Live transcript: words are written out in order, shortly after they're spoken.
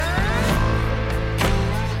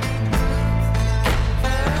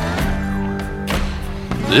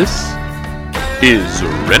This is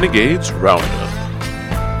Renegades Roundup.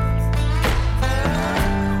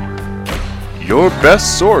 Your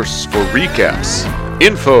best source for recaps,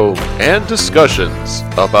 info, and discussions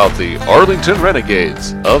about the Arlington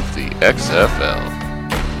Renegades of the XFL.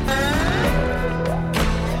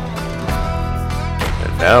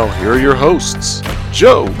 And now, here are your hosts,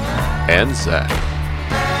 Joe and Zach.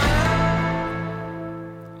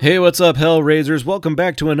 Hey, what's up, Hellraisers? Welcome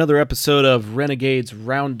back to another episode of Renegades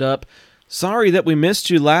Roundup. Sorry that we missed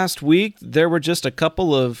you last week. There were just a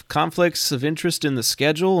couple of conflicts of interest in the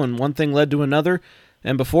schedule, and one thing led to another.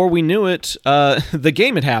 And before we knew it, the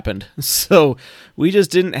game had happened. So we just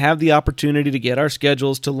didn't have the opportunity to get our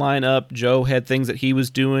schedules to line up. Joe had things that he was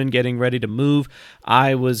doing, getting ready to move.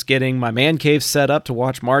 I was getting my man cave set up to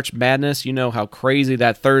watch March Madness. You know how crazy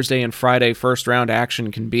that Thursday and Friday first round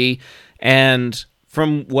action can be. And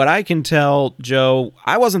from what I can tell, Joe,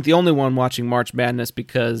 I wasn't the only one watching March Madness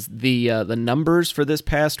because the numbers for this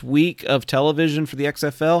past week of television for the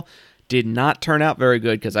XFL did not turn out very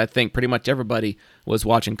good because I think pretty much everybody was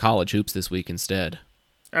watching college hoops this week instead.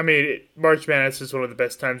 I mean, March Madness is one of the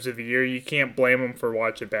best times of the year. You can't blame them for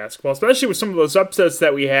watching basketball, especially with some of those upsets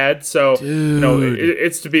that we had. So,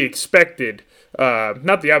 it's to be expected.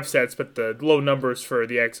 Not the upsets, but the low numbers for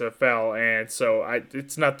the XFL. And so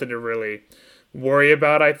it's nothing to really worry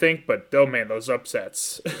about, I think, but oh man, those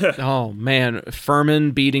upsets. Oh man,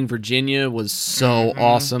 Furman beating Virginia was so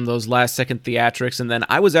awesome, those last second theatrics. And then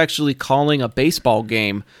I was actually calling a baseball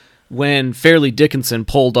game when Fairleigh Dickinson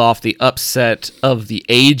pulled off the upset of the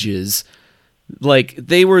ages. Like,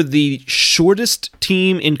 they were the shortest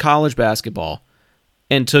team in college basketball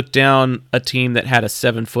and took down a team that had a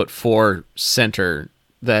 7'4" center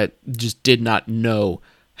that just did not know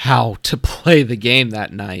how to play the game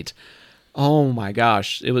that night. Oh my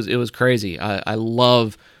gosh, it was crazy. I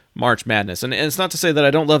love March Madness. And it's not to say that I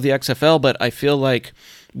don't love the XFL, but I feel like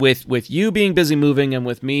with you being busy moving and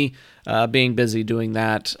with me being busy doing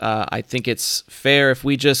that, I think it's fair if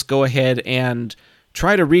we just go ahead and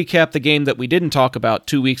try to recap the game that we didn't talk about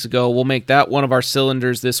 2 weeks ago. We'll make that one of our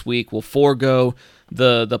cylinders this week. We'll forego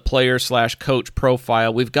the player/coach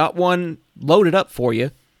profile. We've got one loaded up for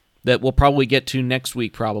you that we'll probably get to next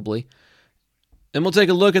week probably. And we'll take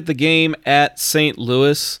a look at the game at St.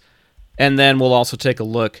 Louis, and then we'll also take a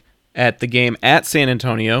look at the game at San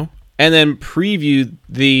Antonio, and then preview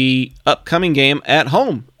the upcoming game at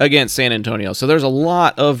home against San Antonio. So there's a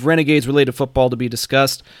lot of Renegades-related football to be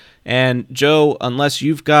discussed. And Joe, unless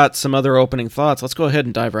you've got some other opening thoughts, let's go ahead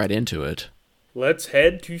and dive right into it. Let's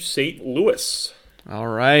head to St. Louis. All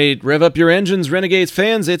right, rev up your engines, Renegades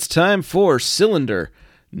fans. It's time for cylinder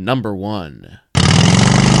number 1.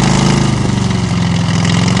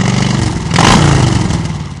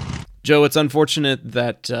 Joe, it's unfortunate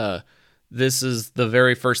that this is the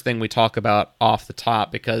very first thing we talk about off the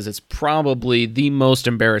top because it's probably the most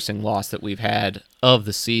embarrassing loss that we've had of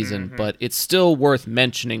the season, but it's still worth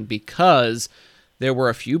mentioning because there were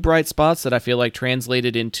a few bright spots that I feel like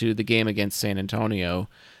translated into the game against San Antonio,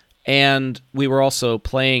 and we were also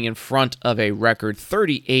playing in front of a record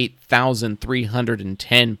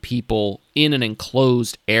 38,310 people in an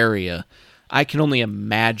enclosed area. I can only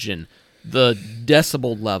imagine the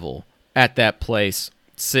decibel level at that place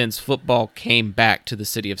since football came back to the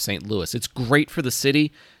city of St. Louis. It's great for the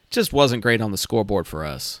city, just wasn't great on the scoreboard for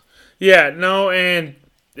us. Yeah, no, and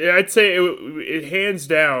I'd say it hands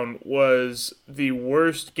down was the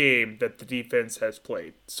worst game that the defense has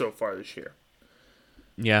played so far this year.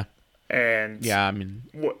 Yeah. And yeah, I mean,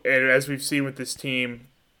 and as we've seen with this team,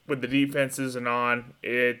 when the defense isn't on,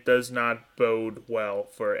 it does not bode well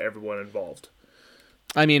for everyone involved.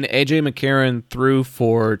 I mean, A.J. McCarron threw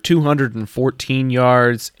for 214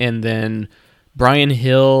 yards, and then Brian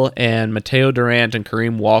Hill and Mateo Durant and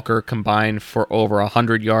Kareem Walker combined for over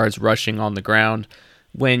 100 yards rushing on the ground.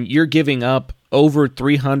 When you're giving up over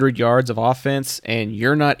 300 yards of offense and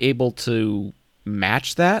you're not able to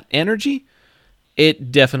match that energy,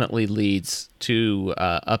 it definitely leads to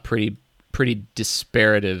a pretty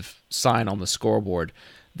disparative sign on the scoreboard.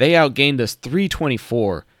 They outgained us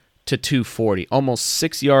 324 to 240, almost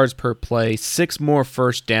 6 yards per play, 6 more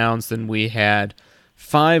first downs than we had,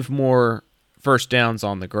 5 more first downs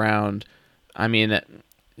on the ground. I mean,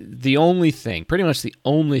 pretty much the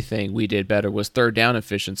only thing we did better was third down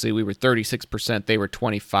efficiency. We were 36%, they were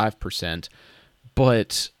 25%.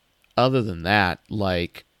 But other than that,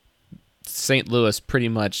 like, St. Louis pretty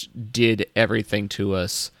much did everything to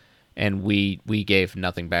us, and we gave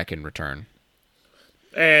nothing back in return.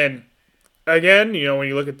 And again, when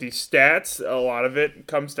you look at these stats, a lot of it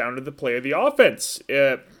comes down to the play of the offense.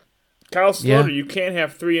 Kyle Sloter, you can't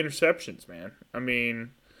have 3 interceptions, man. I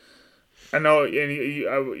mean, I know, and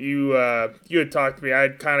you had talked to me. I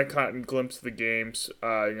had kind of caught a glimpse of the games,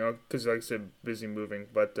 because like I said, busy moving.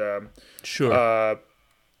 But Sure.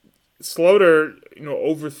 Slaughter,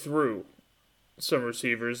 overthrew some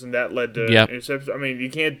receivers, and that led to Yep. interceptions. I mean, you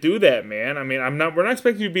can't do that, man. I mean, we're not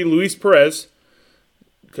expecting you to be Luis Perez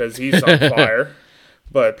because he's on fire.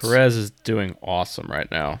 But Perez is doing awesome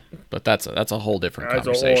right now, but that's a whole different that's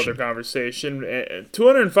conversation. a whole other conversation.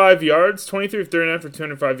 205 yards, 23 of 39 for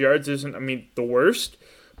 205 yards isn't, the worst,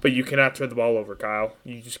 but you cannot turn the ball over, Kyle.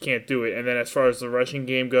 You just can't do it. And then as far as the rushing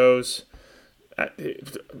game goes,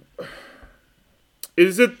 did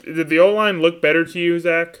the O-line look better to you,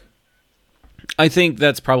 Zach? I think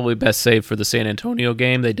that's probably best saved for the San Antonio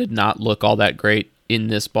game. They did not look all that great in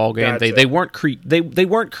this ball game. Gotcha. They weren't they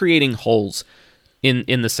weren't creating holes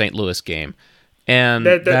in the St. Louis game, and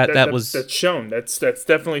that's shown. That's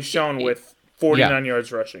definitely shown with 49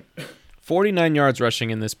 yards rushing. 49 yards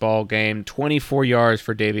rushing in this ball game, 24 yards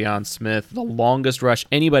for Davion Smith. The longest rush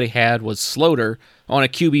anybody had was Slaughter on a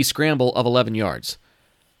QB scramble of 11 yards.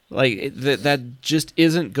 Like that just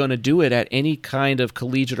isn't going to do it at any kind of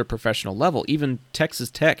collegiate or professional level. Even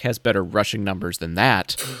Texas Tech has better rushing numbers than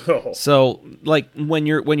that. Oh. So, like when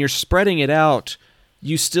you're spreading it out,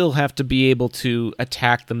 you still have to be able to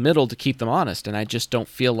attack the middle to keep them honest, and I just don't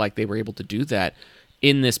feel like they were able to do that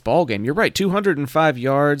in this ball game. You're right, 205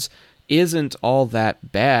 yards isn't all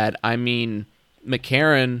that bad. I mean,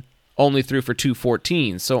 McCarron only threw for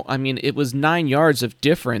 214, so I mean it was 9 yards of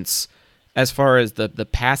difference as far as the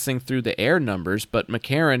passing through the air numbers, but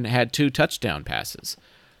McCarron had 2 touchdown passes,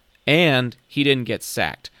 and he didn't get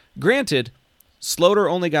sacked. Granted, Slaughter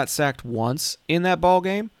only got sacked once in that ball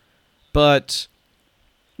game, but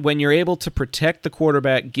when you're able to protect the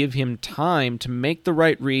quarterback, give him time to make the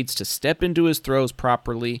right reads, to step into his throws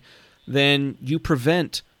properly, then you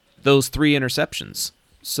prevent those 3 interceptions.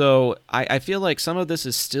 So I feel like some of this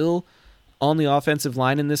is still on the offensive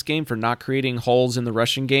line in this game for not creating holes in the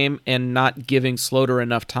rushing game and not giving Slaughter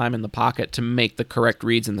enough time in the pocket to make the correct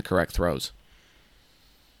reads and the correct throws.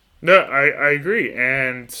 No, I agree.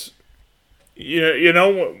 And,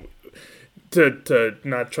 to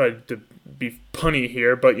not try to be punny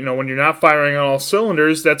here, but, when you're not firing on all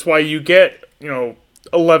cylinders, that's why you get,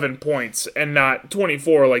 11 points and not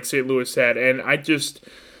 24 like St. Louis had. And I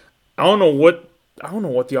don't know what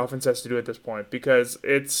the offense has to do at this point, because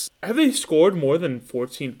have they scored more than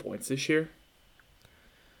 14 points this year?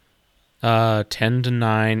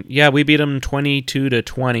 10-9. Yeah, we beat them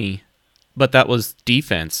 22-20, but that was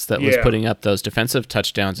defense that was putting up those defensive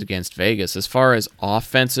touchdowns against Vegas. As far as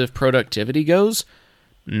offensive productivity goes,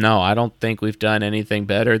 no, I don't think we've done anything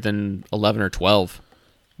better than 11 or 12.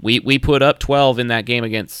 We put up 12 in that game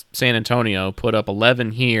against San Antonio, put up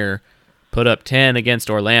 11 here, put up 10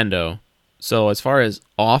 against Orlando. So as far as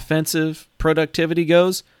offensive productivity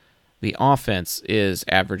goes, the offense is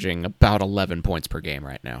averaging about 11 points per game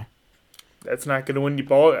right now. That's not going to win you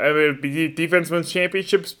ball. I mean, defense wins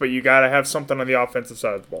championships, but you got to have something on the offensive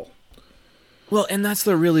side of the ball. Well, and that's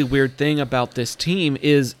the really weird thing about this team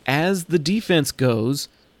is as the defense goes,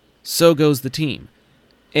 so goes the team.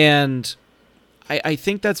 And I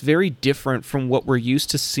think that's very different from what we're used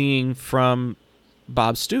to seeing from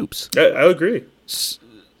Bob Stoops. I agree.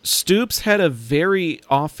 Stoops had a very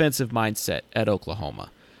offensive mindset at Oklahoma,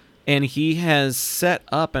 and he has set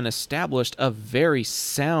up and established a very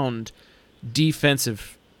sound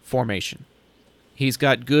defensive formation. He's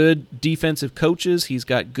got good defensive coaches. He's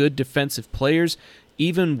got good defensive players.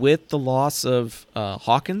 Even with the loss of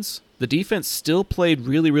Hawkins, the defense still played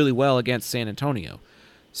really, really well against San Antonio.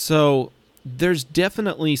 So there's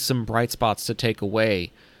definitely some bright spots to take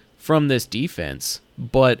away from this defense.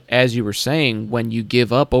 But as you were saying, when you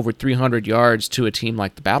give up over 300 yards to a team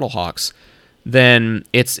like the Battlehawks, then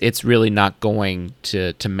it's really not going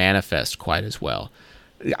to manifest quite as well.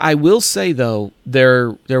 I will say, though,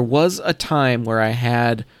 there was a time where I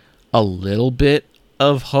had a little bit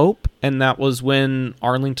of hope, and that was when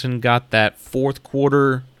Arlington got that fourth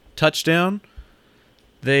quarter touchdown.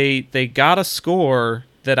 They got a score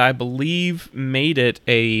that I believe made it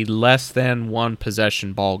a less than 1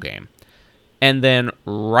 possession ball game. And then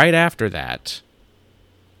right after that,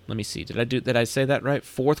 let me see, did I say that right?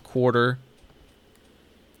 Fourth quarter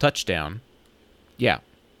touchdown. Yeah.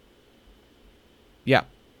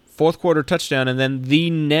 Fourth quarter touchdown, and then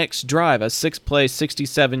the next drive, a 6-play,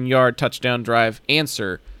 67-yard touchdown drive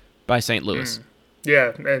answer by St. Louis.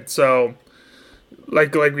 Yeah, and so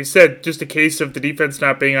like we said, just a case of the defense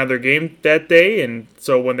not being on their game that day, and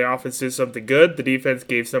so when the offense did something good, the defense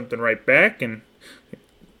gave something right back, and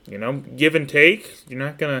give and take. You're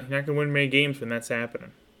not gonna win many games when that's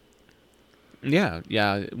happening. Yeah.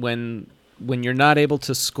 When you're not able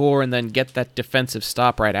to score and then get that defensive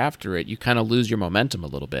stop right after it, you kind of lose your momentum a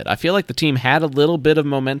little bit. I feel like the team had a little bit of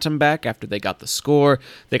momentum back after they got the score.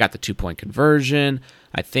 They got the 2-point conversion.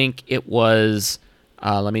 I think it was.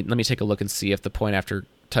 Let me take a look and see if the point after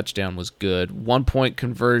touchdown was good. 1-point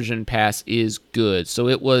conversion pass is good. So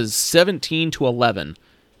it was 17-11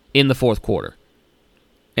 in the fourth quarter.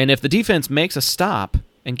 And if the defense makes a stop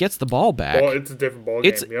and gets the ball back, well, it's a different ball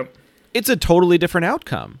game. Yep. It's a totally different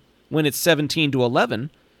outcome when it's 17-11.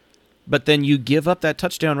 But then you give up that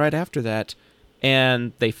touchdown right after that,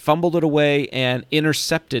 and they fumbled it away and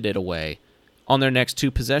intercepted it away on their next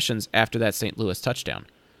 2 possessions after that St. Louis touchdown.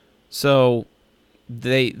 So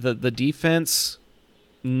the defense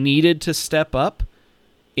needed to step up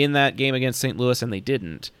in that game against St. Louis, and they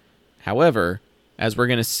didn't. However, as we're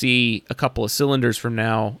going to see a couple of cylinders from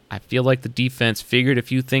now, I feel like the defense figured a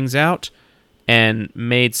few things out and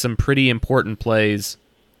made some pretty important plays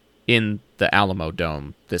in the Alamo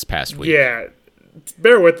Dome this past week. Yeah,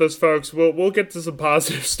 bear with us, folks. We'll get to some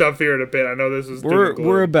positive stuff here in a bit. I know this is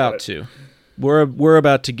we're about to. We're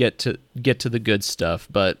about to get to the good stuff,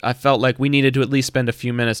 but I felt like we needed to at least spend a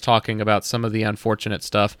few minutes talking about some of the unfortunate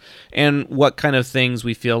stuff and what kind of things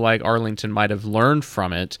we feel like Arlington might have learned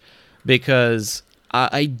from it, because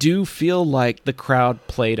I do feel like the crowd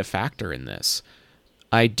played a factor in this.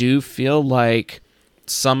 I do feel like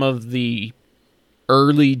some of the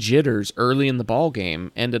early jitters early in the ball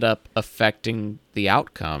game ended up affecting the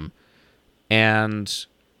outcome, and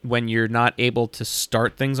when you're not able to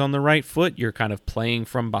start things on the right foot, you're kind of playing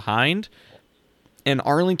from behind. And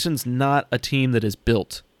Arlington's not a team that is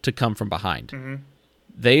built to come from behind. Mm-hmm.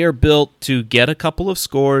 They are built to get a couple of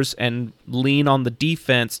scores and lean on the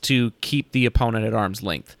defense to keep the opponent at arm's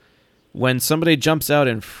length. When somebody jumps out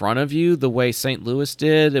in front of you the way St. Louis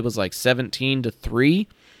did, it was like 17-3.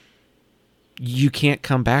 You can't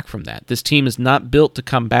come back from that. This team is not built to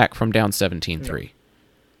come back from down 17-3. No.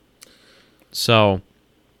 So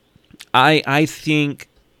I think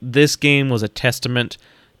this game was a testament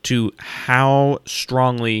to how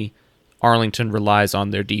strongly Arlington relies on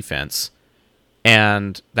their defense,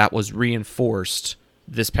 and that was reinforced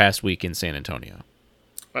this past week in San Antonio.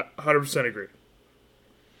 100% agree.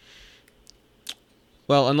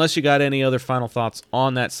 Well, unless you got any other final thoughts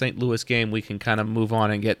on that St. Louis game, we can kind of move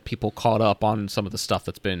on and get people caught up on some of the stuff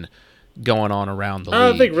that's been going on around the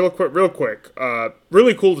league. I think real quick,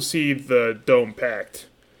 really cool to see the dome packed.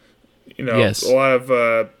 You know, yes. A lot of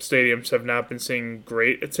stadiums have not been seeing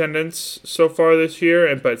great attendance so far this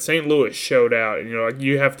year, but St. Louis showed out, and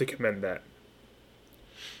you have to commend that.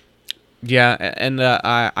 Yeah, and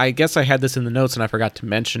I guess I had this in the notes and I forgot to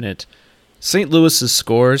mention it. St. Louis's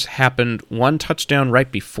scores happened one touchdown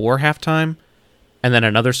right before halftime, and then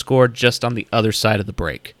another score just on the other side of the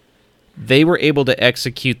break. They were able to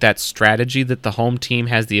execute that strategy that the home team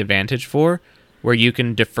has the advantage for, where you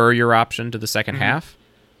can defer your option to the second half.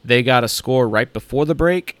 They got a score right before the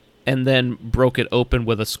break and then broke it open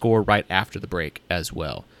with a score right after the break as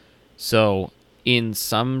well. So, in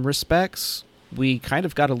some respects, we kind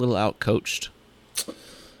of got a little outcoached.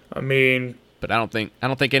 I mean, but I don't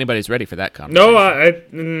think anybody's ready for that conversation. No, I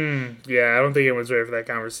don't think anyone's ready for that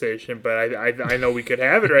conversation. But I know we could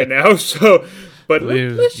have it right now. So, but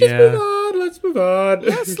let's just move on. Let's move on.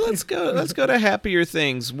 Let's go. Let's go to happier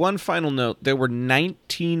things. One final note: there were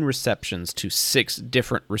 19 receptions to 6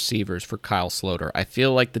 different receivers for Kyle Sloter. I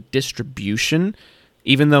feel like the distribution,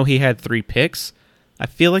 even though he had 3 picks, I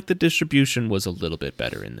feel like the distribution was a little bit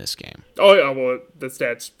better in this game. Oh, yeah, well, the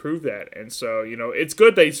stats prove that. And so, it's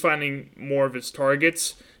good that he's finding more of his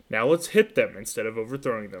targets. Now let's hit them instead of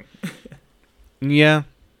overthrowing them. Yeah.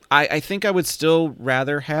 I think I would still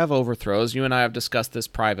rather have overthrows. You and I have discussed this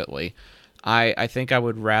privately. I think I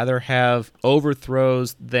would rather have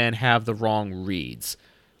overthrows than have the wrong reads,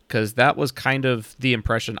 because that was kind of the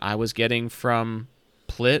impression I was getting from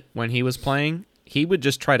Plitt when he was playing. He would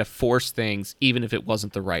just try to force things even if it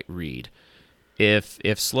wasn't the right read. If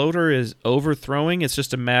Sloter is overthrowing, it's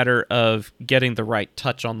just a matter of getting the right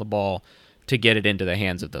touch on the ball to get it into the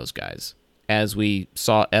hands of those guys. As we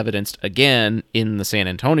saw evidenced again in the San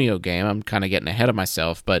Antonio game, I'm kind of getting ahead of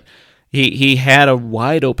myself, but he had a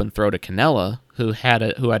wide open throw to Cannella, who had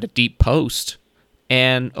a deep post,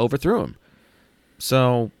 and overthrew him.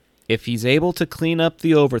 So if he's able to clean up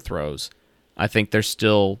the overthrows, I think there's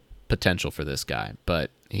still potential for this guy,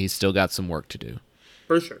 but he's still got some work to do.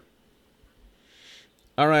 For sure.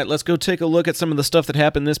 All right, let's go take a look at some of the stuff that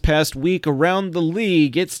happened this past week around the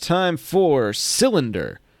league. It's time for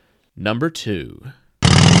Cylinder number 2.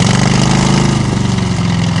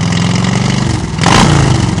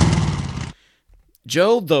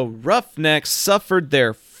 Joe, the Roughnecks suffered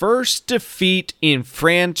their first defeat in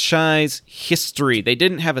franchise history. They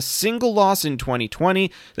didn't have a single loss in 2020.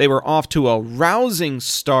 They were off to a rousing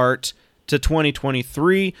start to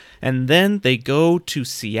 2023, and then they go to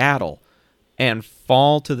Seattle and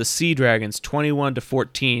fall to the Sea Dragons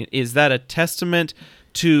 21-14. Is that a testament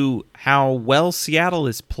to how well Seattle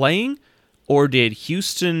is playing? Or did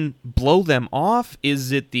Houston blow them off?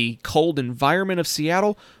 Is it the cold environment of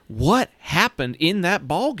Seattle? What happened in that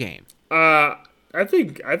ball game? I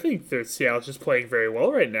think that Seattle's just playing very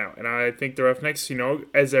well right now, and I think the Roughnecks,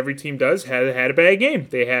 as every team does, had a bad game.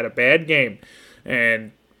 They had a bad game,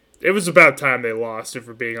 and it was about time they lost. If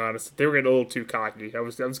we're being honest, they were getting a little too cocky. I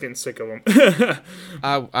was getting sick of them.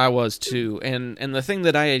 I was too, and the thing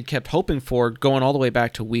that I had kept hoping for, going all the way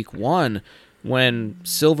back to week 1. When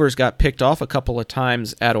Silvers got picked off a couple of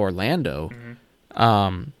times at Orlando,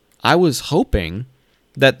 I was hoping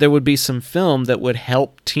that there would be some film that would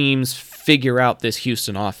help teams figure out this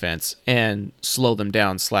Houston offense and slow them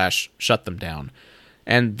down / shut them down.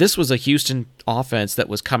 And this was a Houston offense that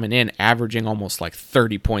was coming in averaging almost like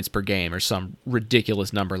 30 points per game or some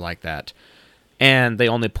ridiculous number like that. And they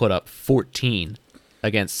only put up 14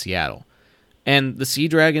 against Seattle. And the Sea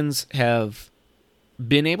Dragons have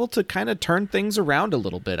been able to kind of turn things around a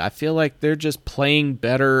little bit. I feel like they're just playing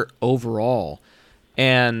better overall.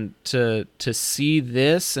 And to see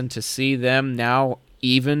this and to see them now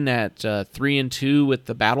even at 3-2 with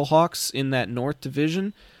the Battlehawks in that North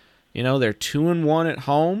Division, they're 2-1 at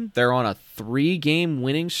home. They're on a 3-game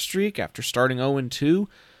winning streak after starting 0-2.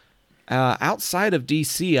 Outside of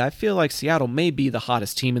DC, I feel like Seattle may be the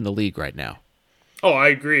hottest team in the league right now. Oh, I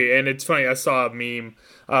agree. And it's funny, I saw a meme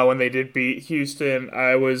when they did beat Houston.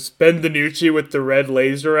 I was Ben DiNucci with the red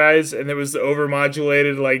laser eyes, and it was the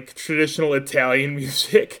overmodulated, like, traditional Italian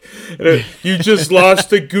music. And you just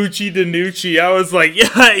lost to Gucci DiNucci. I was like,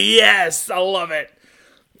 yeah, yes, I love it.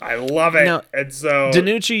 I love it. Now, and so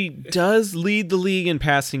DiNucci does lead the league in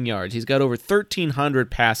passing yards. He's got over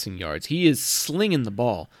 1,300 passing yards. He is slinging the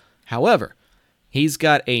ball. However, he's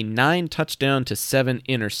got a 9 touchdown to 7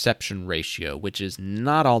 interception ratio, which is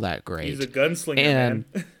not all that great. He's a gunslinger, man.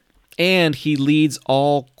 And he leads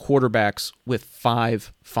all quarterbacks with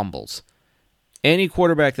 5 fumbles. Any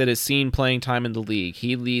quarterback that is seen playing time in the league,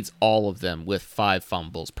 he leads all of them with 5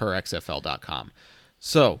 fumbles per XFL.com.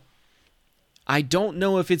 So, I don't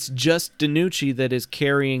know if it's just DiNucci that is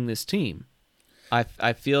carrying this team.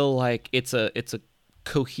 I feel like it's a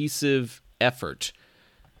cohesive effort.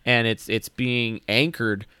 And it's being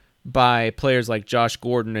anchored by players like Josh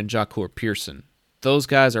Gordon and Jahcour Pearson. Those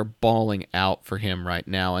guys are balling out for him right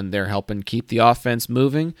now, and they're helping keep the offense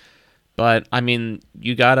moving. But, I mean,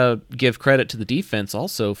 you got to give credit to the defense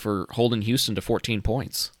also for holding Houston to 14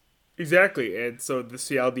 points. Exactly, and so the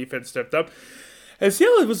Seattle defense stepped up. And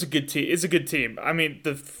Seattle was a good team. It's a good team. I mean,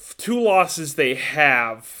 the 2 losses they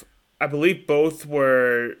have, I believe both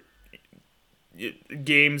were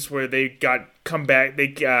games where they got comeback. They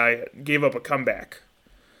gave up a comeback.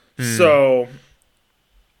 So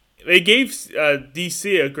they gave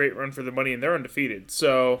DC a great run for the money, and they're undefeated.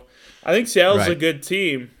 So I think Seattle's a good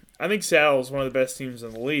team. I think Seattle's one of the best teams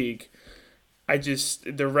in the league.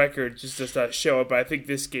 The record just does not show it, but I think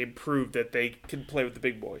this game proved that they can play with the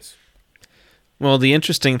big boys. Well, the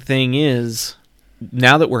interesting thing is,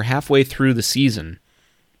 now that we're halfway through the season,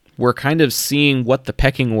 we're kind of seeing what the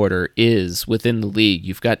pecking order is within the league.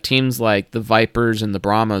 You've got teams like the Vipers and the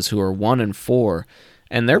Brahmas who are 1-4,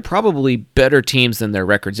 and they're probably better teams than their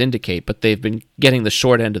records indicate, but they've been getting the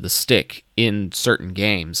short end of the stick in certain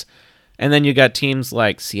games. And then you got teams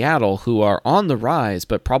like Seattle who are on the rise,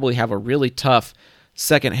 but probably have a really tough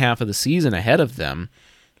second half of the season ahead of them,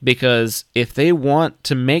 because if they want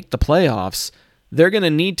to make the playoffs, they're going to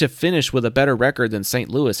need to finish with a better record than St.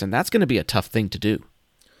 Louis, and that's going to be a tough thing to do.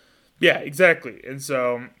 Yeah, exactly. And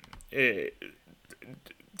so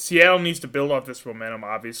Seattle needs to build off this momentum,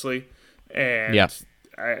 obviously. And,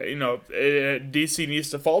 DC needs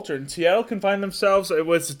to falter. And Seattle can find themselves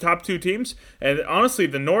with the top 2 teams. And honestly,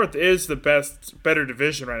 the North is the better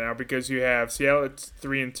division right now, because you have Seattle at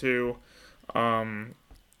 3-2,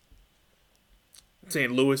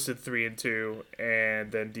 St. Louis at 3-2,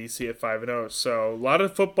 and then DC at 5-0. So a lot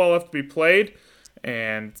of football left to be played,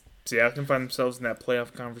 and Seattle can find themselves in that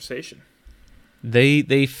playoff conversation.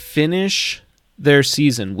 They finish their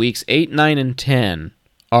season. Weeks 8, 9, and 10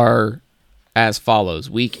 are as follows.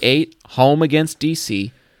 Week 8, home against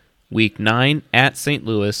DC. Week 9, at St.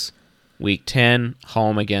 Louis. Week 10,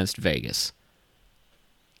 home against Vegas.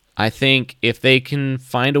 I think if they can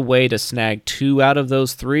find a way to snag 2 out of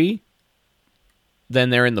those 3,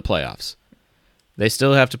 then they're in the playoffs. They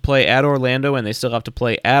still have to play at Orlando, and they still have to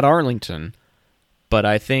play at Arlington. But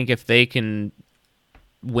I think if they can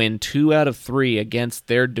win 2 out of 3 against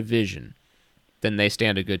their division, then they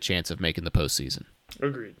stand a good chance of making the postseason.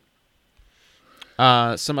 Agreed.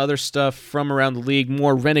 Some other stuff from around the league,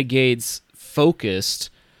 more Renegades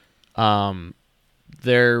focused.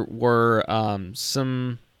 There were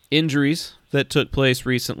some injuries that took place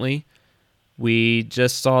recently. We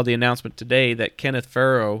just saw the announcement today that Kenneth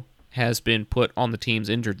Farrow has been put on the team's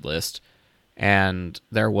injured list, and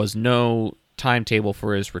there was no timetable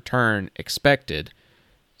for his return expected.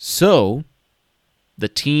 So, the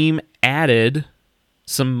team added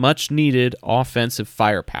some much-needed offensive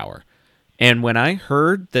firepower. And when I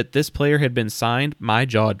heard that this player had been signed, my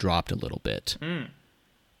jaw dropped a little bit.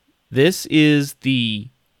 This is the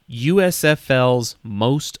USFL's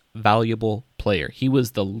most valuable player. He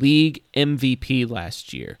was the league MVP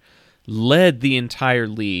last year, led the entire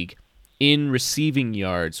league in receiving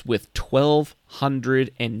yards with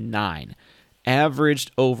 1,209,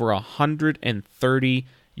 averaged over 130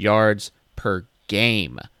 yards per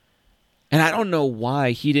game. And I don't know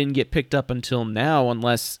why he didn't get picked up until now,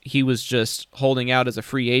 unless he was just holding out as a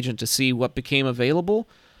free agent to see what became available.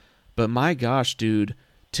 But my gosh, dude,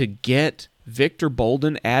 to get Victor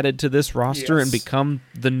Bolden added to this roster and become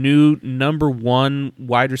the new number 1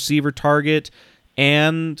 wide receiver target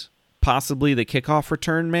and possibly the kickoff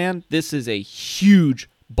return man, this is a huge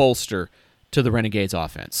bolster to the Renegades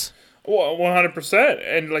offense. Well, 100%.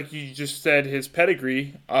 And like you just said, his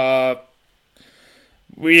pedigree,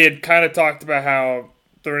 we had kind of talked about how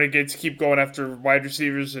the Renegades keep going after wide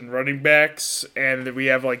receivers and running backs, and that we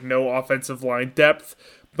have like no offensive line depth.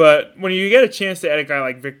 But when you get a chance to add a guy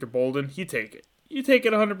like Victor Bolden, you take it. You take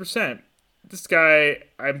it 100%. This guy,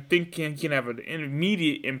 I'm thinking, can have an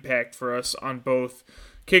immediate impact for us on both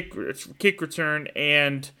kick return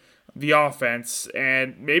and the offense.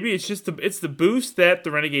 And maybe it's just the boost that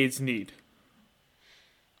the Renegades need.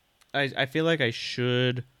 I feel like I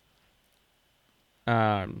should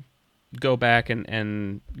go back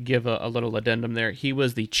and give a little addendum there. He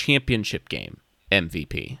was the championship game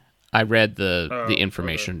MVP. I read the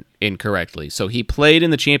information incorrectly. So he played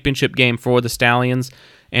in the championship game for the Stallions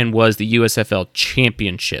and was the USFL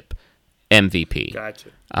championship MVP.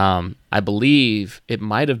 Gotcha. I believe it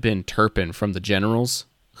might have been Turpin from the Generals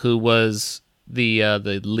who was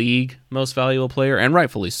the league most valuable player, and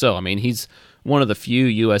rightfully so. I mean, he's one of the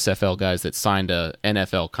few USFL guys that signed a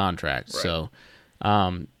NFL contract, right. So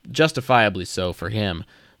justifiably so for him.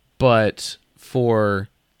 But for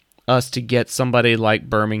us to get somebody like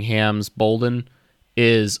Birmingham's Bolden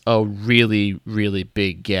is a really, really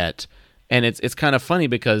big get. And it's kind of funny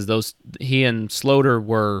because he and Sloter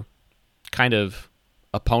were kind of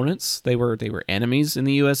opponents. They were enemies in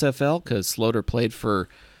the USFL because Sloter played for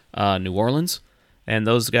New Orleans, and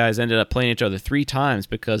those guys ended up playing each other 3 times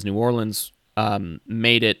because New Orleans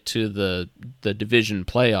made it to the division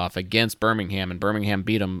playoff against Birmingham, and Birmingham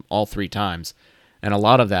beat them all 3 times. And a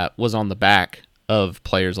lot of that was on the back of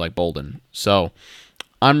players like Bolden. So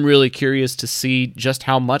I'm really curious to see just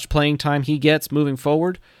how much playing time he gets moving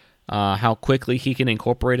forward, how quickly he can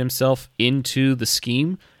incorporate himself into the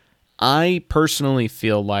scheme. I personally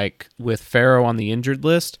feel like with Farrow on the injured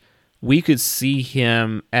list, we could see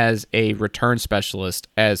him as a return specialist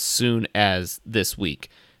as soon as this week.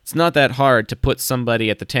 It's not that hard to put somebody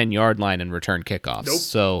at the 10-yard line and return kickoffs. Nope.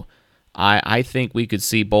 So I think we could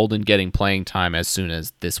see Bolden getting playing time as soon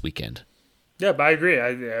as this weekend. Yeah, but I agree.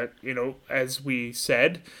 As we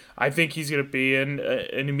said, I think he's going to be an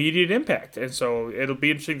immediate impact, and so it'll be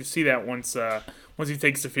interesting to see that once he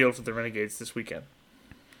takes the field for the Renegades this weekend.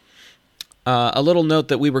 A little note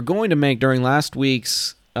that we were going to make during last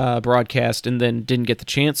week's broadcast and then didn't get the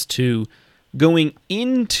chance to. Going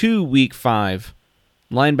into Week 5,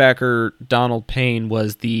 linebacker Donald Payne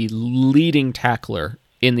was the leading tackler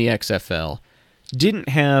in the XFL. Didn't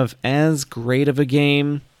have as great of a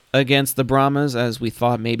game against the Brahmas as we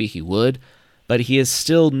thought maybe he would, but he is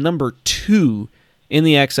still number 2 in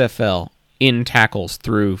the XFL in tackles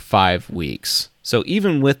through 5 weeks. So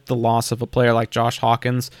even with the loss of a player like Josh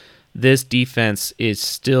Hawkins, this defense is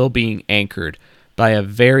still being anchored by a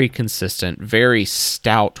very consistent, very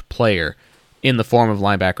stout player in the form of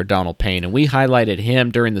linebacker Donald Payne. And we highlighted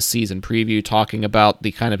him during the season preview, talking about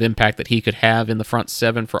the kind of impact that he could have in the front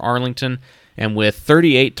 7 for Arlington. And with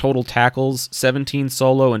 38 total tackles, 17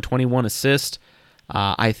 solo, and 21 assists,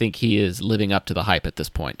 I think he is living up to the hype at this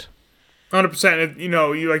point.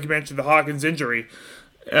 100%. Like you mentioned, the Hawkins injury.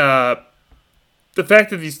 The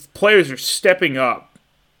fact that these players are stepping up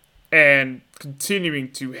and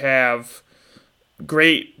continuing to have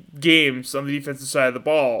great games on the defensive side of the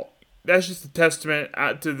ball, that's just a testament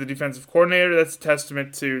to the defensive coordinator. That's a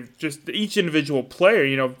testament to just each individual player.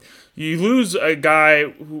 You lose a guy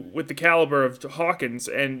with the caliber of Hawkins,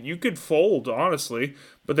 and you could fold, honestly,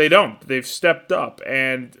 but they don't. They've stepped up,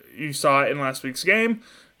 and you saw it in last week's game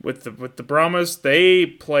with the Brahmas. They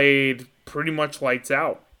played pretty much lights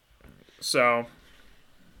out. So,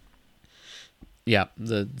 yeah,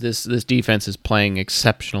 this defense is playing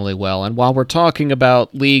exceptionally well. And while we're talking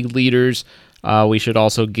about league leaders, we should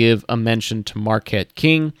also give a mention to Marquette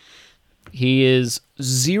King. He is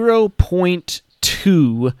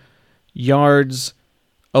 0.2 yards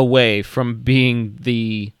away from being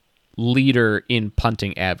the leader in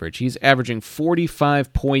punting average. He's averaging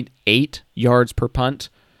 45.8 yards per punt,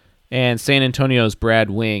 and San Antonio's Brad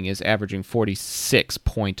Wing is averaging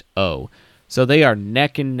 46.0. So they are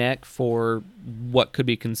neck and neck for what could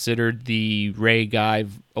be considered the Ray Guy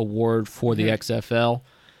Award for the XFL.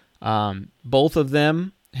 Both of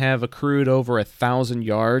them have accrued over 1,000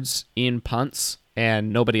 yards in punts,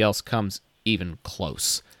 and nobody else comes even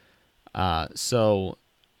close. So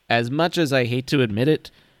as much as I hate to admit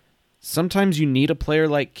it, sometimes you need a player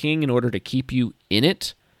like King in order to keep you in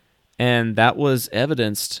it, and that was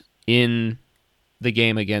evidenced in the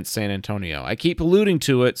game against San Antonio. I keep alluding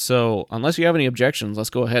to it, so unless you have any objections,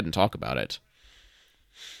 let's go ahead and talk about it.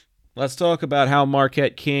 Let's talk about how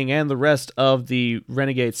Marquette King and the rest of the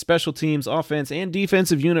Renegades special teams, offense, and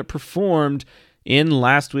defensive unit performed in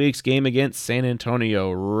last week's game against San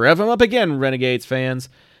Antonio. Rev them up again, Renegades fans.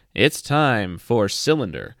 It's time for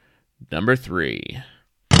cylinder number 3.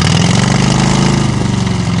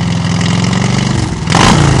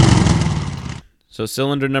 So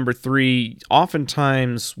cylinder number 3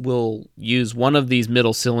 oftentimes will use one of these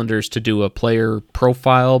middle cylinders to do a player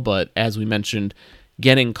profile, but as we mentioned,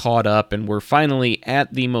 getting caught up, and we're finally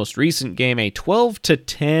at the most recent game, a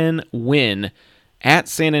 12-10 win at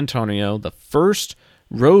San Antonio, the first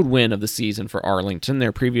road win of the season for Arlington.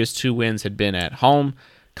 Their previous 2 wins had been at home.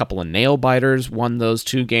 A couple of nail-biters, won those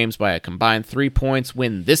 2 games by a combined 3 points,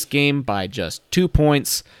 win this game by just 2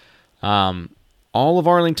 points. All of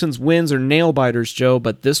Arlington's wins are nail-biters, Joe,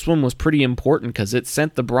 but this one was pretty important because it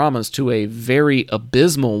sent the Brahmas to a very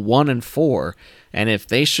abysmal 1-4, and if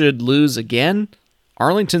they should lose again,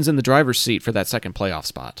 Arlington's in the driver's seat for that second playoff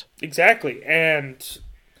spot. Exactly, and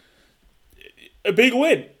a big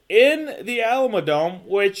win in the Alamodome,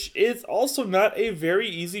 which is also not a very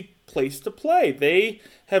easy place to play. They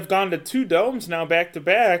have gone to 2 domes now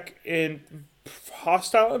back-to-back in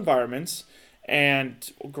hostile environments,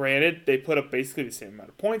 and granted, they put up basically the same amount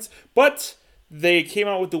of points, but they came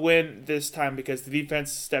out with the win this time because the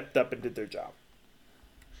defense stepped up and did their job.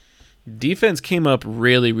 Defense came up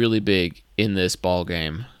really, really big in this ball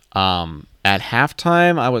game. At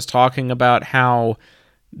halftime, I was talking about how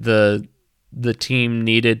the team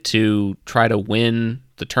needed to try to win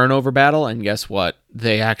the turnover battle, and guess what?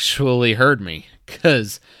 They actually heard me,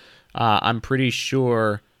 because I'm pretty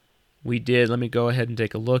sure we did. Let me go ahead and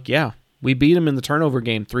take a look. Yeah, we beat them in the turnover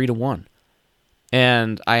game 3-1.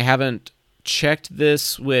 And I haven't checked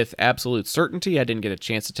this with absolute certainty. I didn't get a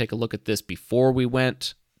chance to take a look at this before we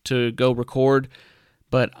went to go record,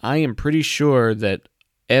 but I am pretty sure that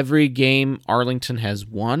every game Arlington has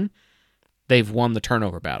won, they've won the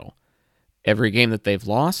turnover battle. Every game that they've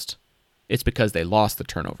lost, it's because they lost the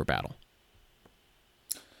turnover battle.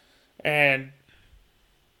 And,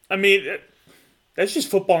 I mean, that's just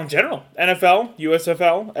football in general. NFL,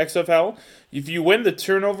 USFL, XFL. If you win the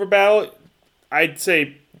turnover battle, I'd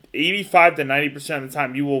say 85 to 90% of the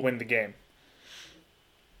time you will win the game.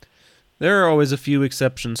 There are always a few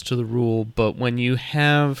exceptions to the rule, but when you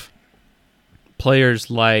have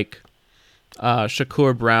players like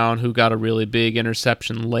Shakur Brown, who got a really big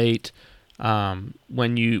interception late,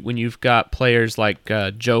 when you've got players like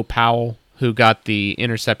Joe Powell, who got the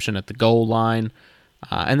interception at the goal line,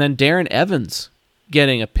 and then Darren Evans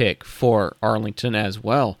getting a pick for Arlington as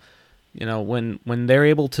well. You know, when they're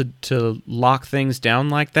able to lock things down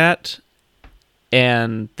like that,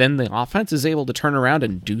 and then the offense is able to turn around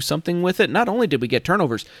and do something with it. Not only did we get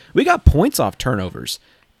turnovers, we got points off turnovers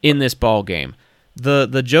in this ball game.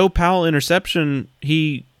 The Joe Powell interception,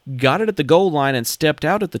 he got it at the goal line and stepped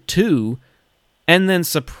out at the 2, and then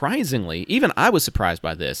surprisingly, even I was surprised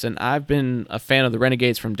by this, and I've been a fan of the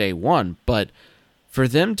Renegades from day one, but for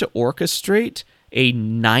them to orchestrate a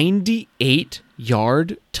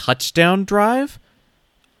 98-yard touchdown drive,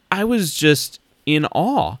 I was just in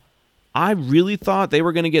awe. I really thought they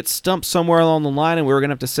were going to get stumped somewhere along the line, and we were going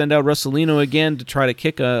to have to send out Russolino again to try to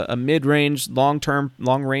kick a mid-range,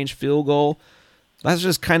 long-range field goal. That's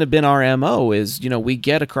just kind of been our MO, is, we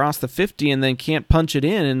get across the 50 and then can't punch it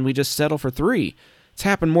in, and we just settle for 3. It's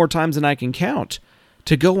happened more times than I can count.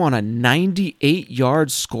 To go on a 98-yard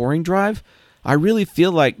scoring drive, I really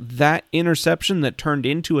feel like that interception that turned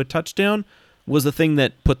into a touchdown was the thing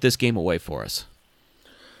that put this game away for us.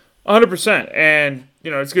 100%. And,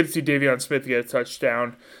 it's good to see Davion Smith get a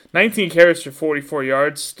touchdown. 19 carries for 44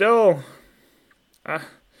 yards. Still,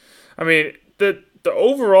 the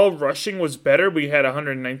overall rushing was better. We had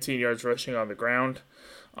 119 yards rushing on the ground.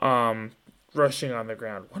 What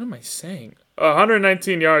am I saying?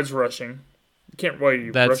 119 yards rushing. You can't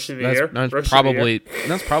rush in the air.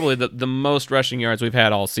 That's probably the most rushing yards we've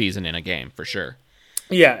had all season in a game, for sure.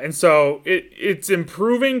 Yeah, and so it's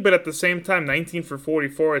improving, but at the same time, 19 for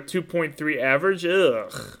 44 at 2.3 average.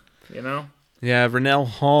 Ugh, Yeah, Renell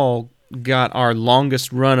Hall got our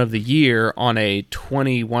longest run of the year on a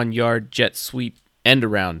 21-yard jet sweep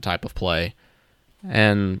end-around type of play,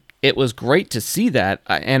 and it was great to see that,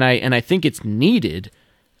 and I think it's needed.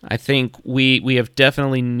 I think we have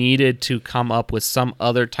definitely needed to come up with some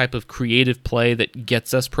other type of creative play that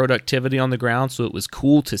gets us productivity on the ground, so it was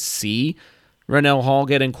cool to see Renell Hall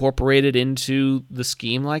get incorporated into the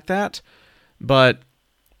scheme like that. But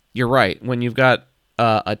you're right. When you've got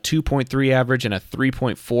a 2.3 average and a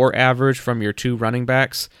 3.4 average from your two running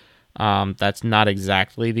backs, that's not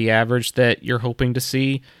exactly the average that you're hoping to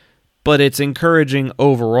see, but it's encouraging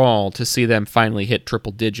overall to see them finally hit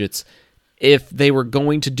triple digits. If they were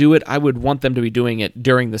going to do it, I would want them to be doing it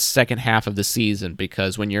during the second half of the season,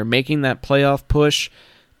 because when you're making that playoff push,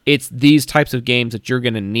 it's these types of games that you're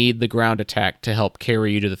going to need the ground attack to help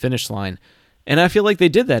carry you to the finish line. And I feel like they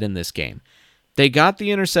did that in this game. They got the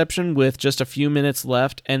interception with just a few minutes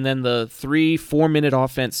left, and then the 3-4 minute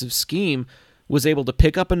offensive scheme was able to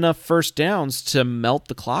pick up enough first downs to melt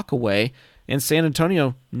the clock away, and San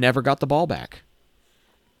Antonio never got the ball back.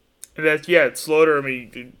 And it slowed her.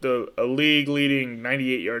 A league-leading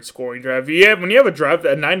 98-yard scoring drive. Yeah, when you have a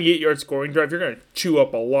 98-yard scoring drive, you're going to chew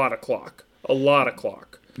up a lot of clock.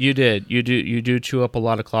 You did. You do chew up a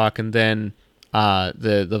lot of clock, and then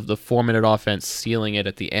the 4-minute offense sealing it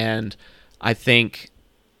at the end. I think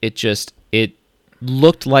it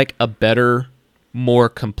looked like a better, more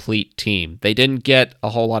complete team. They didn't get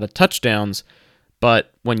a whole lot of touchdowns,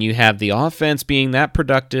 but when you have the offense being that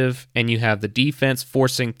productive and you have the defense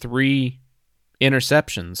forcing 3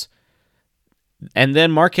 interceptions, and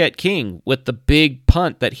then Marquette King with the big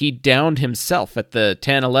punt that he downed himself at the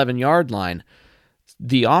 10, 11-yard line,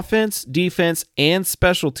 the offense, defense, and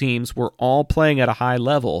special teams were all playing at a high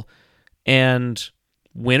level, and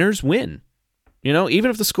winners win. Even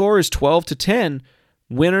if the score is 12-10,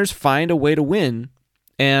 winners find a way to win,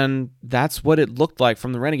 and that's what it looked like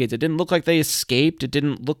from the Renegades. It didn't look like they escaped. It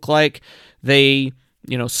didn't look like they,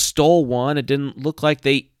 stole one. It didn't look like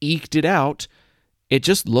they eked it out. It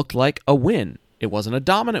just looked like a win. It wasn't a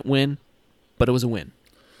dominant win, but it was a win.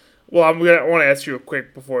 Well, I want to ask you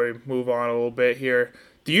quick before we move on a little bit here.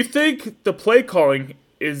 Do you think the play calling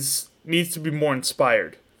needs to be more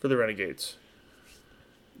inspired for the Renegades?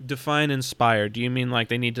 Define inspired. Do you mean like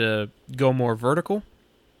they need to go more vertical?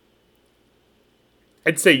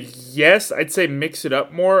 I'd say yes. I'd say mix it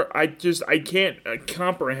up more. I can't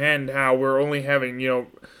comprehend how we're only having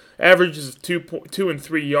averages of 2 and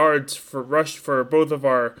 3 yards for rush for both of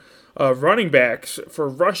our running backs for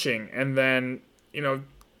rushing, and then to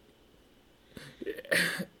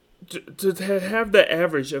have the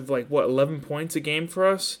average of 11 points a game for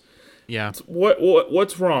us. Yeah.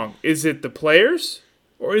 What's wrong? Is it the players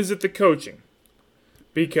or is it the coaching?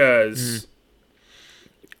 Because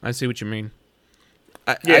I see what you mean.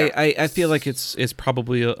 I feel like it's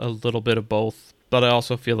probably a little bit of both, but I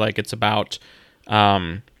also feel like it's about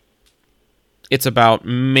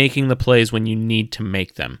making the plays when you need to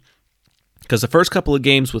make them. Because the first couple of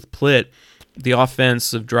games with Plitt, the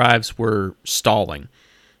offensive drives were stalling.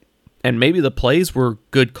 And maybe the plays were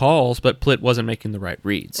good calls, but Plitt wasn't making the right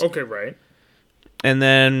reads. Okay, right. And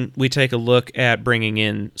then we take a look at bringing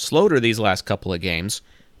in Sloter these last couple of games,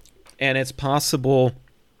 and it's possible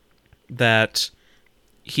that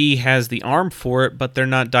he has the arm for it, but they're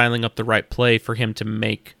not dialing up the right play for him to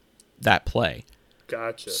make that play.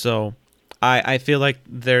 Gotcha. So I feel like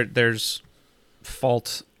there's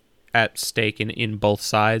fault at stake in both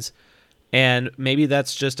sides, and maybe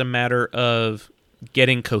that's just a matter of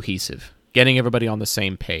getting cohesive, getting everybody on the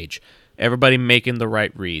same page, everybody making the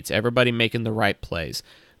right reads, everybody making the right plays.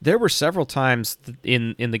 There were several times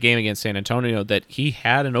in the game against San Antonio that he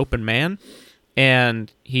had an open man,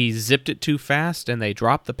 and he zipped it too fast, and they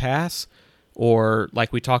dropped the pass, or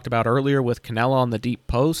like we talked about earlier with Canella on the deep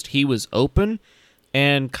post, he was open,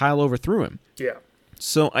 and Kyle overthrew him. Yeah.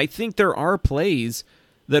 So I think there are plays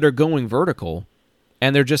that are going vertical,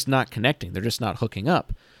 and they're just not connecting. They're just not hooking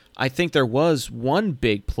up. I think there was one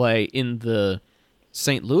big play in the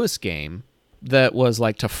St. Louis game that was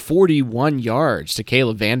like to 41 yards to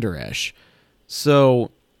Caleb Van Der Esch.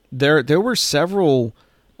 So there were several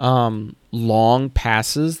long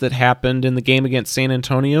passes that happened in the game against San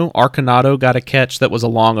Antonio. Arconado got a catch that was a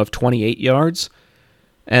long of 28 yards.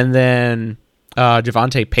 And then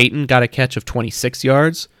Javonte Payton got a catch of 26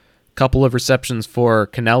 yards. A couple of receptions for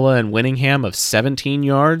Canella and Winningham of 17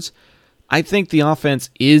 yards. I think the offense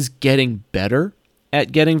is getting better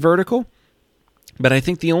at getting vertical. But I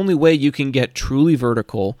think the only way you can get truly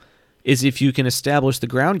vertical is if you can establish the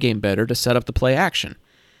ground game better to set up the play action.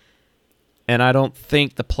 And I don't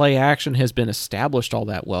think the play action has been established all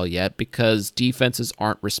that well yet because defenses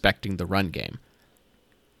aren't respecting the run game.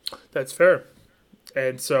 That's fair.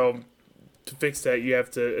 And so to fix that, you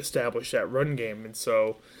have to establish that run game. And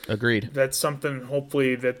so agreed. That's something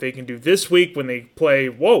hopefully that they can do this week when they play,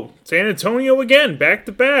 San Antonio again, back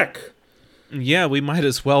to back. Yeah, we might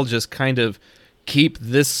as well just kind of keep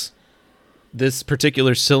this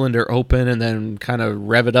particular cylinder open and then kind of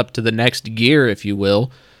rev it up to the next gear, if you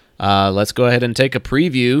will. Let's go ahead and take a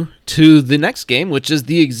preview to the next game, which is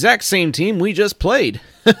the exact same team we just played.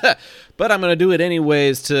 But I'm going to do it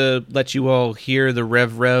anyways to let you all hear the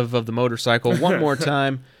rev of the motorcycle one more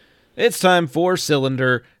time. It's time for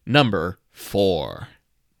cylinder number 4.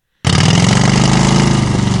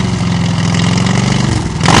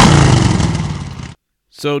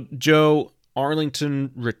 So, Joe,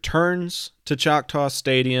 Arlington returns to Choctaw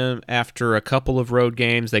Stadium after a couple of road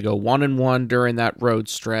games. They go 1-1 during that road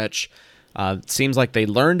stretch. It seems like they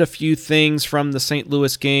learned a few things from the St.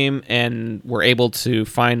 Louis game and were able to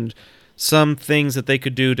find some things that they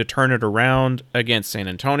could do to turn it around against San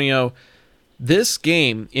Antonio. This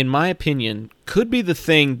game, in my opinion, could be the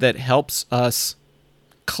thing that helps us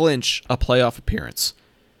clinch a playoff appearance.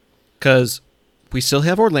 Because we still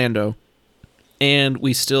have Orlando and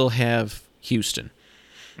we still have Houston.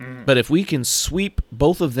 But if we can sweep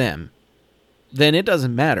both of them, then it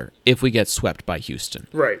doesn't matter if we get swept by Houston.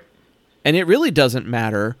 Right. And it really doesn't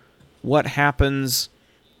matter what happens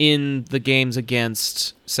in the games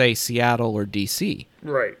against, say, Seattle or DC.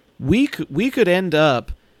 Right. We could end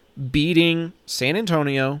up beating San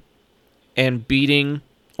Antonio and beating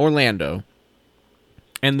Orlando.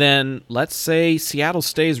 And then let's say Seattle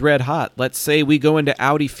stays red hot. Let's say we go into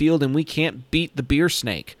Audi Field and we can't beat the Beer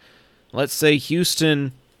Snake. Let's say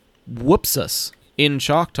Houston whoops us in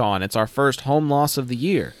Choctaw and it's our first home loss of the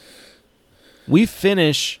year. We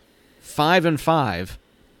finish 5-5,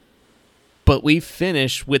 but we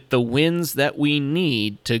finish with the wins that we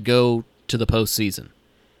need to go to the postseason.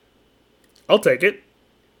 I'll take it.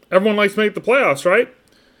 Everyone likes to make the playoffs, right?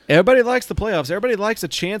 Everybody likes the playoffs. Everybody likes a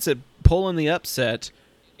chance at pulling the upset.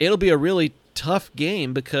 It'll be a really tough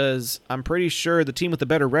game because I'm pretty sure the team with the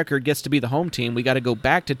better record gets to be the home team. We got to go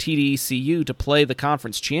back to TDECU to play the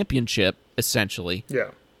conference championship, essentially. Yeah.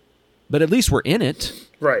 But at least we're in it.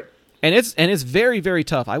 Right. And it's very, very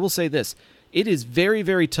tough. I will say this. It is very,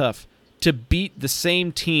 very tough to beat the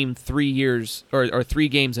same team 3 years or 3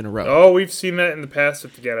 games in a row. Oh, we've seen that in the past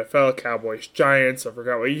with the NFL, Cowboys, Giants. I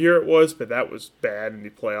forgot what year it was, but that was bad in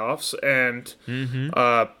the playoffs. And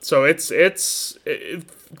so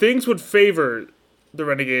things would favor the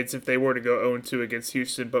Renegades if they were to go 0-2 against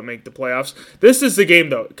Houston but make the playoffs. This is the game,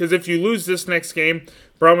 though, because if you lose this next game,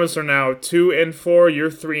 Brahmas are now 2-4.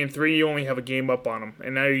 You're 3-3. You only have a game up on them,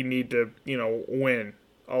 and now you need to, win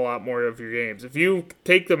a lot more of your games. If you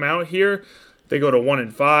take them out here, they go to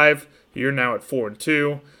 1-5. You're now at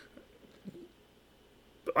 4-2.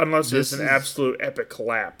 Unless there's an absolute epic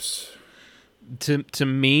collapse. To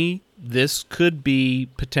me, this could be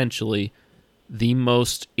potentially the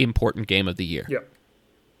most important game of the year. Yep.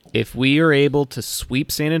 If we are able to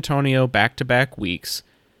sweep San Antonio back-to-back weeks,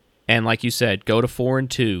 and like you said, go to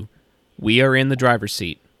 4-2, we are in the driver's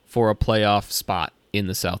seat for a playoff spot in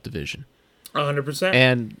the South Division.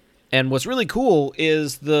 100%. And what's really cool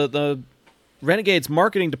is the Renegades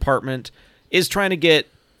marketing department is trying to get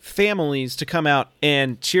families to come out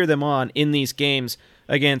and cheer them on in these games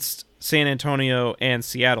against San Antonio and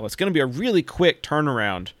Seattle. It's going to be a really quick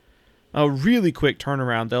turnaround.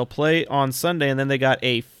 They'll play on Sunday, and then they got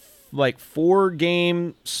a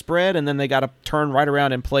 4-game spread, and then they got to turn right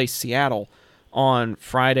around and play Seattle on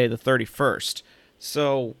Friday the 31st.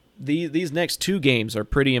 So these next 2 games are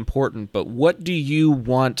pretty important, but what do you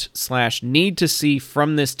want/need to see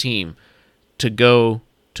from this team to go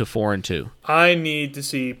to 4-2? I need to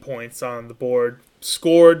see points on the board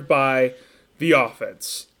scored by the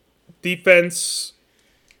offense. Defense,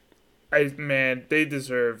 they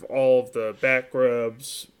deserve all of the back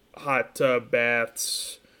rubs, hot tub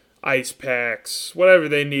baths, ice packs, whatever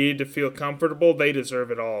they need to feel comfortable. They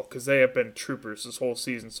deserve it all because they have been troopers this whole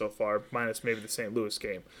season so far, minus maybe the St. Louis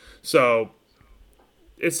game. So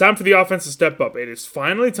it's time for the offense to step up. It is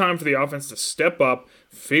finally time for the offense to step up,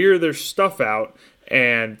 figure their stuff out,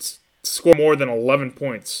 and score more than 11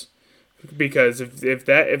 points. Because if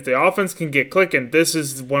the offense can get clicking, this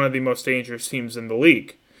is one of the most dangerous teams in the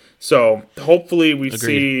league. So hopefully we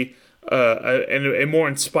see a more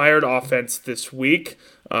inspired offense this week.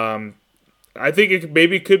 I think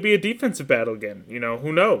it could be a defensive battle again.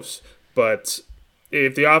 Who knows? But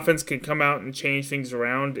if the offense can come out and change things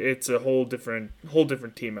around, it's a whole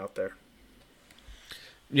different team out there.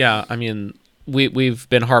 Yeah, I mean, we've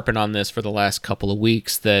been harping on this for the last couple of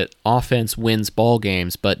weeks that offense wins ball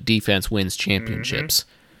games, but defense wins championships.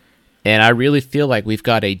 And I really feel like we've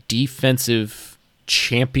got a defensive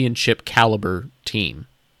championship caliber team.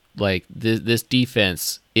 Like this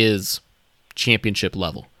defense is championship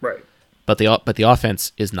level, right? But the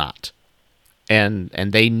offense is not. And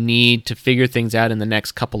they need to figure things out in the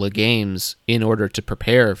next couple of games in order to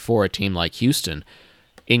prepare for a team like Houston,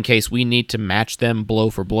 in case we need to match them blow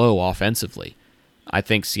for blow offensively. I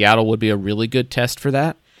think Seattle would be a really good test for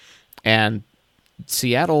that. And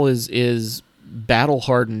Seattle is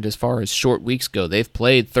battle-hardened as far as short weeks go. They've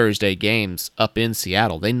played Thursday games up in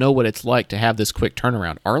Seattle. They know what it's like to have this quick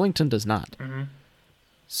turnaround. Arlington does not.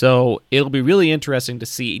 So it'll be really interesting to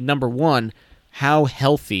see, number one, how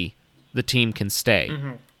healthy the team can stay,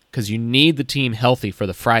 because you need the team healthy for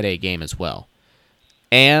the Friday game as well.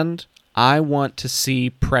 And I want to see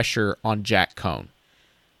pressure on Jack Cohn.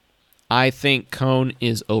 I think Cohn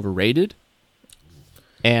is overrated.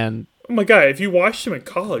 And oh my God, if you watched him in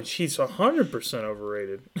college, he's 100%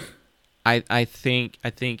 overrated. I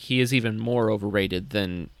think he is even more overrated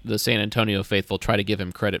than the San Antonio faithful try to give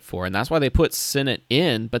him credit for, and that's why they put Sinnott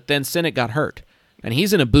in. But then Sinnott got hurt, and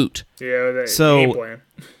he's in a boot. Yeah, so he ain't playing.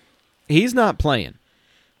 He's not playing.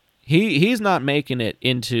 He's not making it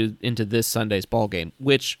into this Sunday's ball game,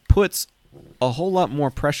 which puts a whole lot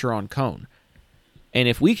more pressure on Cohn. And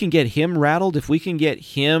if we can get him rattled, if we can get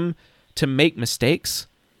him to make mistakes,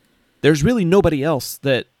 there's really nobody else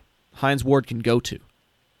that Hines Ward can go to.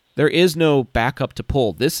 There is no backup to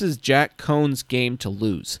pull. This is Jack Cohn's game to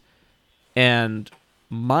lose. And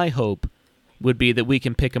my hope would be that we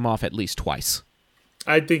can pick him off at least twice.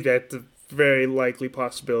 I think that's a very likely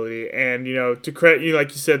possibility. And, to credit,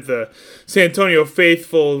 like you said, the San Antonio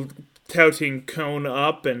faithful touting Cohn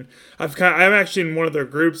up. And I'm actually in one of their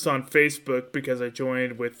groups on Facebook because I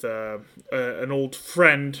joined with an old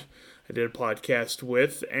friend I did a podcast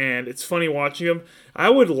with, and it's funny watching them. I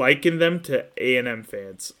would liken them to A&M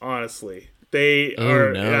fans, honestly. They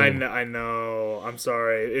are. No. I know. I'm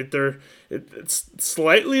sorry. It's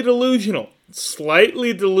slightly delusional,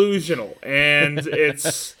 and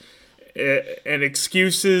it's and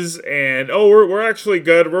excuses and we're actually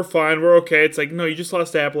good. We're fine. We're okay. It's like, no, you just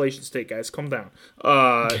lost to Appalachian State, guys. Calm down.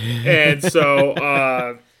 And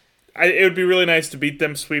so it would be really nice to beat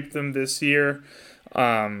them, sweep them this year.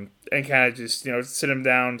 And kind of just sit them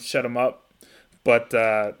down, shut them up, but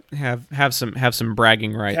have some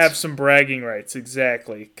bragging rights. Have some bragging rights,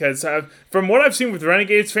 exactly. Because from what I've seen with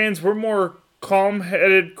Renegades fans, we're more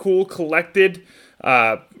calm-headed, cool, collected.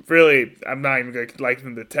 Really, I'm not even going to liken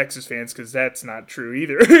them to Texas fans because that's not true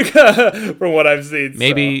either. From what I've seen,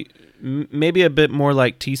 maybe a bit more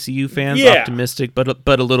like TCU fans, yeah. Optimistic, but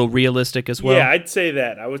a little realistic as well. Yeah, I'd say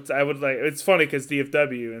that. I would like. It's funny because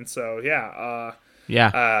DFW, and so yeah.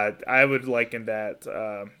 I would liken that.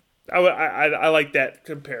 I like that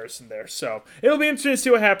comparison there. So it'll be interesting to see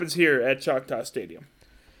what happens here at Choctaw Stadium.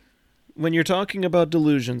 When you're talking about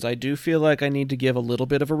delusions, I do feel like I need to give a little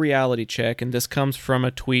bit of a reality check, and this comes from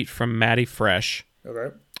a tweet from Matty Fresh.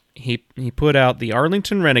 Okay. He put out the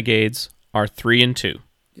Arlington Renegades are 3-2.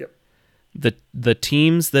 Yep. The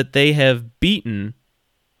teams that they have beaten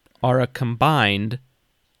are a combined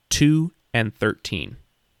 2-13.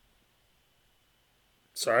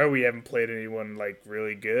 Sorry, we haven't played anyone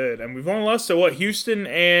really good, and we've only lost to Houston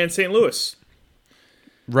and St. Louis.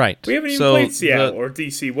 Right. We haven't even played Seattle or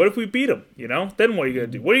DC. What if we beat them? Then what are you gonna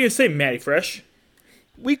do? What are you gonna say, Matty Fresh?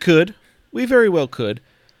 We very well could,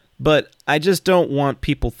 but I just don't want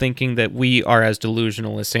people thinking that we are as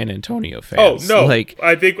delusional as San Antonio fans. Oh no! I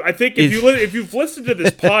think if you've listened to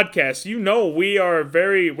this podcast, we are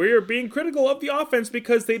being critical of the offense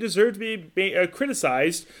because they deserve to be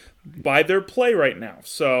criticized by their play right now.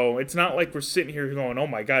 So it's not like we're sitting here going, oh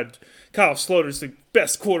my God, Kyle Sloter's the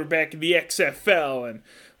best quarterback in the XFL and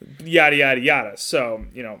yada, yada, yada. So,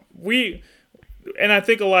 And I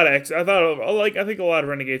think a lot of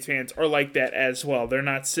Renegades fans are like that as well. They're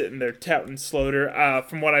not sitting there touting Slaughter.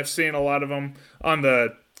 From what I've seen, a lot of them on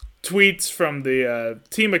the tweets from the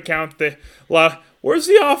team account, where's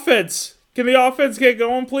the offense? Can the offense get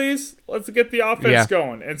going, please? Let's get the offense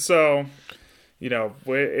going. And so,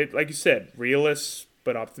 like you said, realist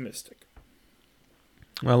but optimistic.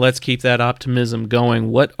 Well, let's keep that optimism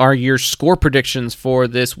going. What are your score predictions for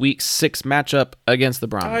this Week 6 matchup against the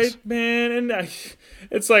Browns?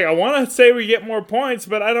 It's like I want to say we get more points,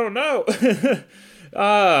 but I don't know.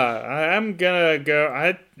 I'm gonna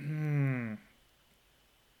go.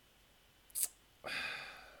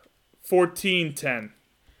 14-10.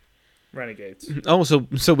 Renegades. Oh,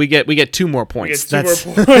 so we get 2 more points. We get 2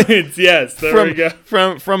 more points. Yes, we go.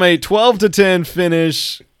 From a 12-10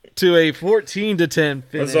 finish to a 14-10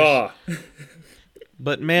 finish. Huzzah.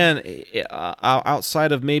 But man,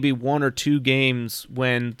 outside of maybe 1 or 2 games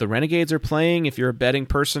when the Renegades are playing, if you're a betting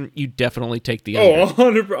person, you definitely take the under.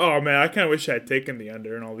 100%. Oh man, I kind of wish I had taken the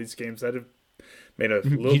under in all these games. That'd have made a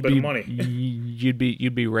little bit of money. You'd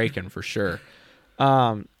be raking for sure.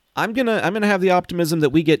 I'm gonna have the optimism that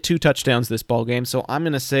we get 2 touchdowns this ball game, so I'm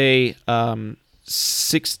gonna say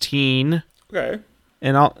 16. Okay.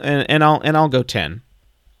 And I'll go 10.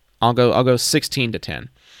 I'll go 16-10.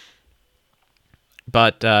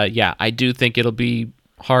 But I do think it'll be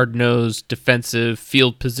hard-nosed, defensive,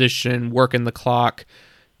 field position, working the clock,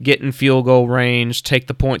 get in field goal range, take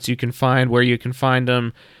the points you can find where you can find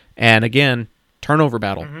them, and again, turnover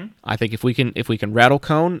battle. Mm-hmm. I think if we can rattle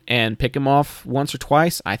Cone and pick him off once or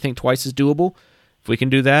twice, I think twice is doable. If we can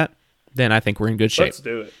do that, then I think we're in good shape. Let's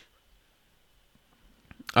do it.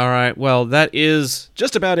 All right, well, that is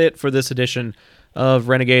just about it for this edition of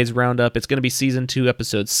Renegades Roundup. It's going to be Season 2,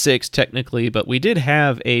 Episode 6, technically, but we did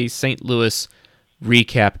have a St. Louis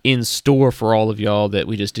recap in store for all of y'all that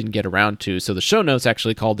we just didn't get around to, so the show notes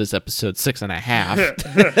actually called this Episode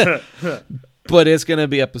 6.5. But it's going to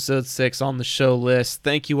be Episode 6 on the show list.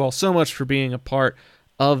 Thank you all so much for being a part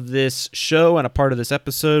of this show and a part of this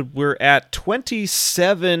episode. We're at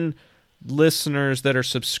 27 listeners that are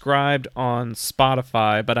subscribed on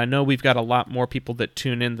Spotify, but I know we've got a lot more people that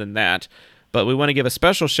tune in than that. But we want to give a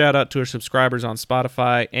special shout out to our subscribers on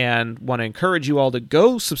Spotify and want to encourage you all to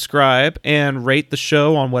go subscribe and rate the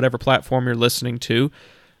show on whatever platform you're listening to.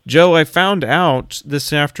 Joe, I found out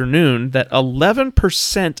this afternoon that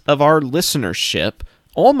 11% of our listenership,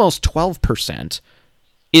 almost 12%,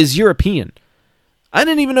 is European. I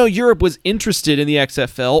didn't even know Europe was interested in the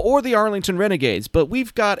XFL or the Arlington Renegades, but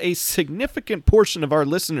we've got a significant portion of our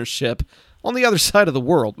listenership on the other side of the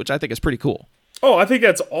world, which I think is pretty cool. Oh, I think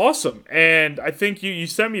that's awesome. And I think you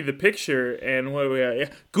sent me the picture, and what we got?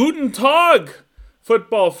 Guten Tag,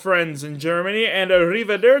 football friends in Germany, and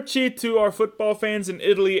arrivederci to our football fans in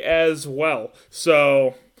Italy as well.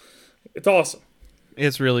 So, it's awesome.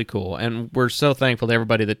 It's really cool, and we're so thankful to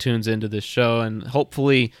everybody that tunes into this show, and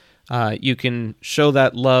hopefully you can show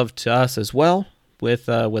that love to us as well with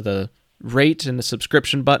a rate and a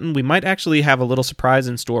subscription button. We might actually have a little surprise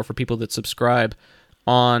in store for people that subscribe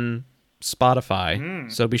on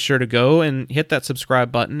Spotify. So be sure to go and hit that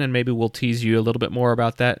subscribe button, and maybe we'll tease you a little bit more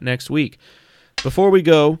about that next week. Before we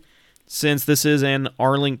go, since this is an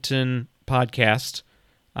Arlington podcast,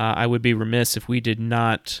 I would be remiss if we did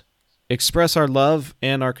not express our love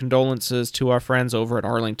and our condolences to our friends over at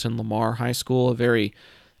Arlington Lamar High School, a very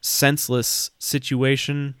senseless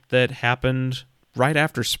situation that happened right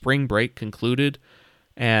after spring break concluded,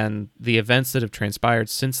 and the events that have transpired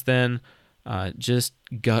since then, just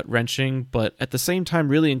gut-wrenching, but at the same time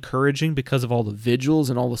really encouraging because of all the vigils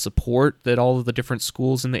and all the support that all of the different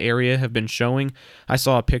schools in the area have been showing. I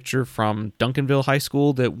saw a picture from Duncanville High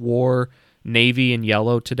School that wore navy and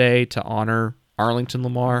yellow today to honor Arlington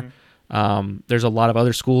Lamar. There's a lot of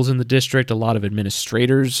other schools in the district, a lot of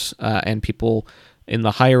administrators and people in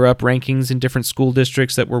the higher-up rankings in different school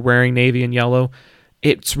districts that were wearing navy and yellow.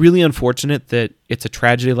 It's really unfortunate that it's a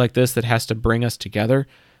tragedy like this that has to bring us together.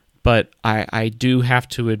 But I do have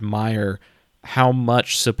to admire how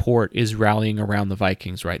much support is rallying around the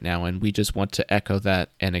Vikings right now, and we just want to echo that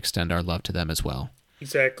and extend our love to them as well.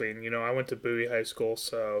 Exactly, and I went to Bowie High School,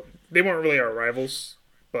 so they weren't really our rivals,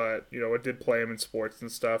 but I did play them in sports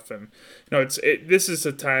and stuff, and this is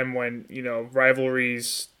a time when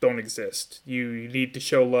rivalries don't exist. You need to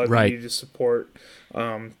show love, right. You need to support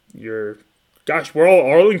your. Gosh, we're all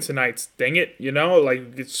Arlingtonites. Dang it,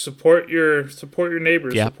 support your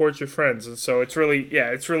neighbors, support your friends, and so it's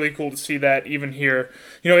really cool to see that even here,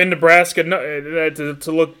 in Nebraska,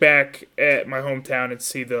 to look back at my hometown and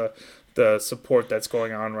see the support that's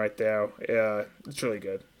going on right now. It's really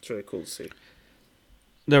good. It's really cool to see.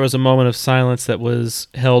 There was a moment of silence that was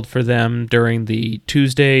held for them during the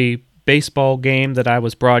Tuesday baseball game that I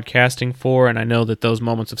was broadcasting for, and I know that those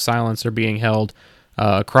moments of silence are being held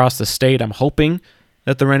across the state. I'm hoping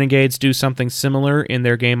that the Renegades do something similar in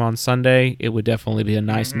their game on Sunday. It would definitely be a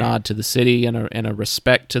nice nod to the city and a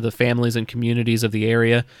respect to the families and communities of the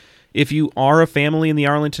area. If you are a family in the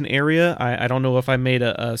Arlington area, I don't know if I made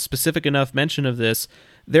a specific enough mention of this,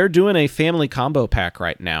 they're doing a family combo pack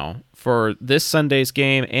right now for this Sunday's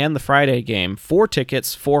game and the Friday game. 4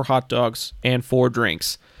 tickets, 4 hot dogs, and 4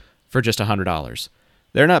 drinks for just $100.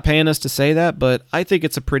 They're not paying us to say that, but I think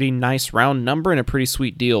it's a pretty nice round number and a pretty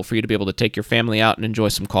sweet deal for you to be able to take your family out and enjoy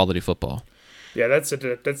some quality football. Yeah, that's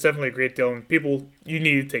definitely a great deal, and people, you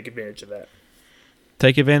need to take advantage of that.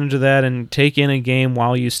 Take advantage of that and take in a game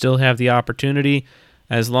while you still have the opportunity.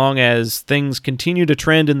 As long as things continue to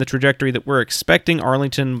trend in the trajectory that we're expecting,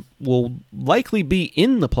 Arlington will likely be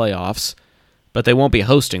in the playoffs, but they won't be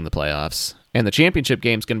hosting the playoffs. And the championship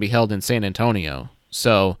game is going to be held in San Antonio.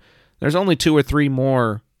 So there's only 2 or 3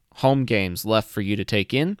 more home games left for you to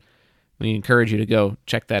take in. We encourage you to go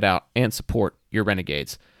check that out and support your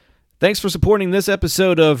Renegades. Thanks for supporting this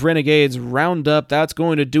episode of Renegades Roundup. That's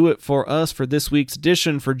going to do it for us for this week's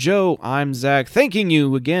edition. For Joe, I'm Zach, thanking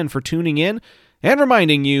you again for tuning in and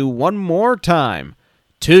reminding you one more time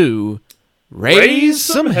to raise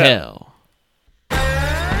some hell.